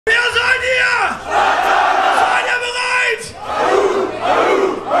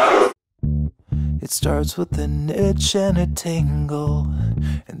It starts with an itch and a tingle,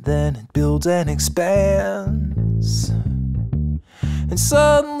 and then it builds and expands. And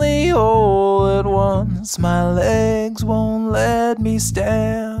suddenly, all at once, my legs won't let me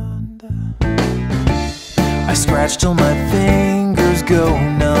stand. I scratch till my fingers go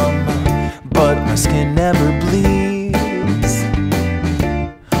numb, but my skin never bleeds.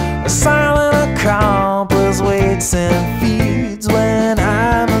 A silent accomplice waits and feeds when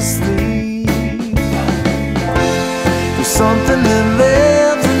I'm asleep. There's something that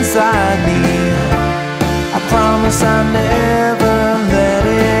lives inside me. I promise I'll never let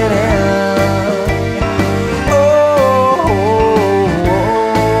it end. Oh,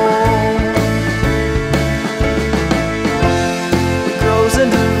 it grows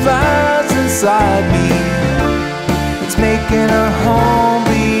and divides inside me. It's making a home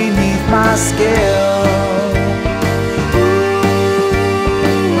beneath my skin.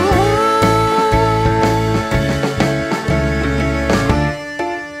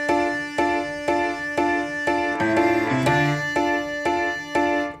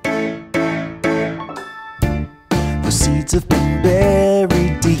 Have been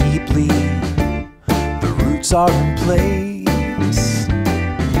buried deeply, the roots are in place.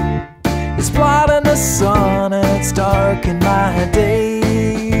 It's blotting the sun and it's darkened my days.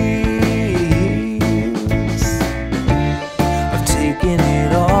 I've taken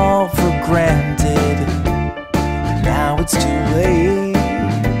it all for granted, but now it's too late.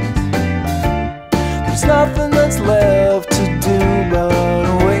 There's nothing that's left to do but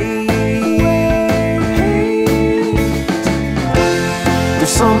wait.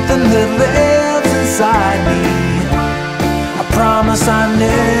 Something that lives inside me. I promise I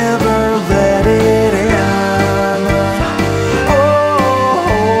never let it end. Oh,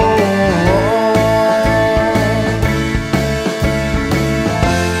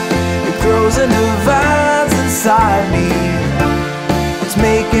 it grows and divides inside me. It's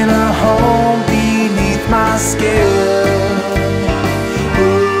making a home beneath my skin.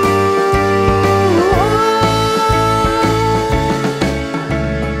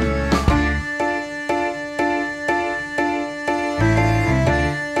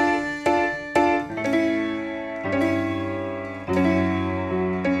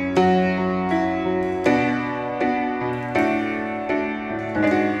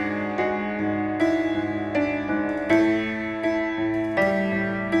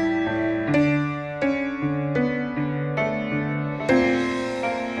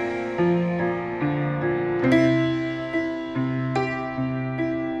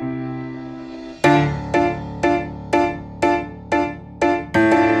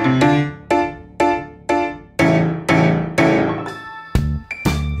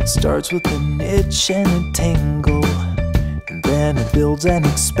 Starts with an itch and a tingle, and then it builds and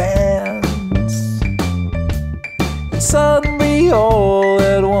expands. And suddenly, all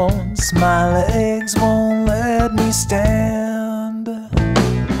at once, my legs won't let me stand.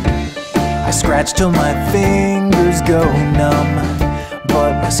 I scratch till my fingers go numb,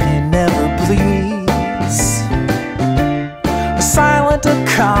 but my skin never bleeds. A silent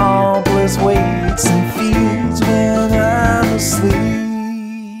accomplice waits and feeds when I'm asleep.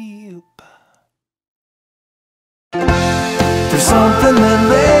 Something that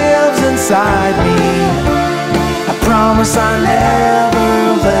lives inside me. I promise I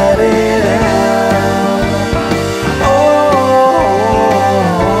never let it end. Oh,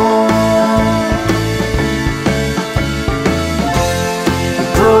 it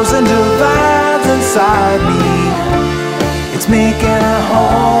grows and divides inside me. It's making a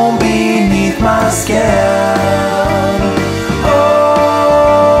home beneath my skin.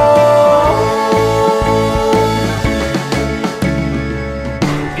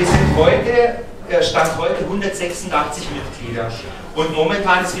 Stand heute 186 Mitglieder. Und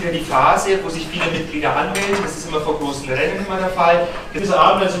momentan ist wieder die Phase, wo sich viele Mitglieder anmelden. Das ist immer vor großen Rennen immer der Fall. Diese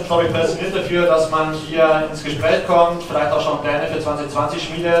Abende sind, glaube ich, prädestiniert dafür, dass man hier ins Gespräch kommt, vielleicht auch schon Pläne für 2020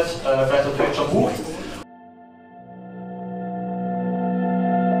 schmiedet, vielleicht auch direkt schon bucht.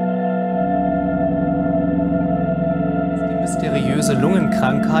 Mysteriöse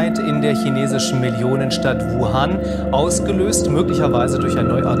Lungenkrankheit in der chinesischen Millionenstadt Wuhan, ausgelöst möglicherweise durch ein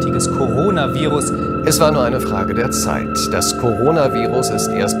neuartiges Coronavirus. Es war nur eine Frage der Zeit. Das Coronavirus ist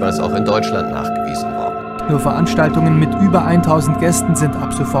erstmals auch in Deutschland nachgewiesen worden. Nur Veranstaltungen mit über 1000 Gästen sind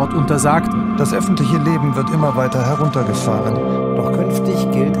ab sofort untersagt. Das öffentliche Leben wird immer weiter heruntergefahren. Doch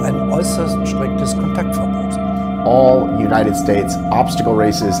künftig gilt ein äußerst striktes Kontaktverbot. All United States obstacle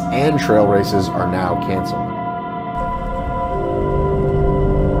races and trail races are now canceled.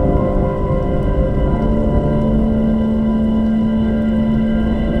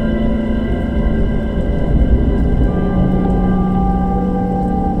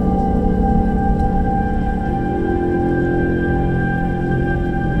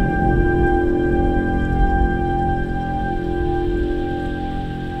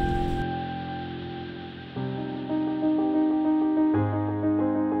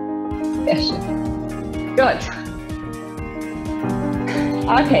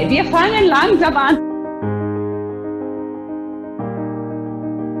 Okay, wir fangen langsam an.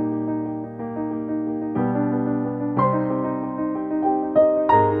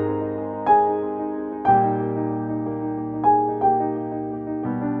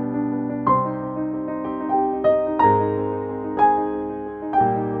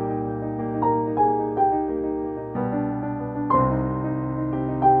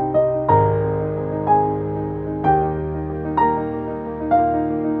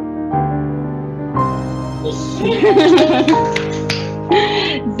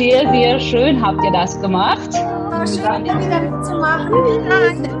 Sehr, sehr schön habt ihr das gemacht. Oh, schön, wieder mitzumachen.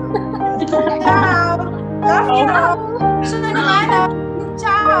 Ciao. Ciao. Schöne Weihnachten.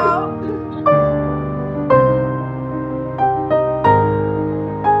 Ciao.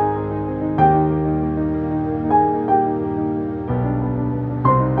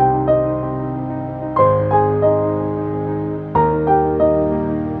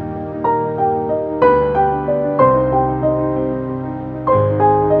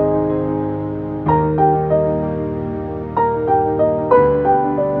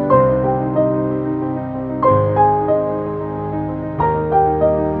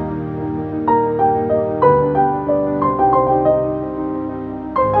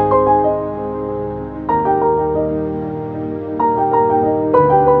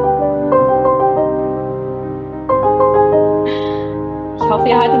 Ich hoffe,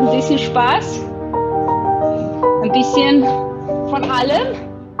 ihr hattet ein bisschen Spaß, ein bisschen von allem.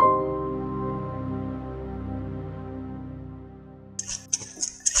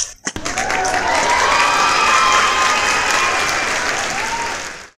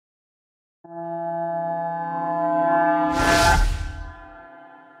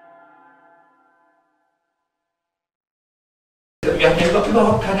 Wir haben ja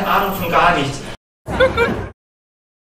überhaupt keine Ahnung von gar nichts.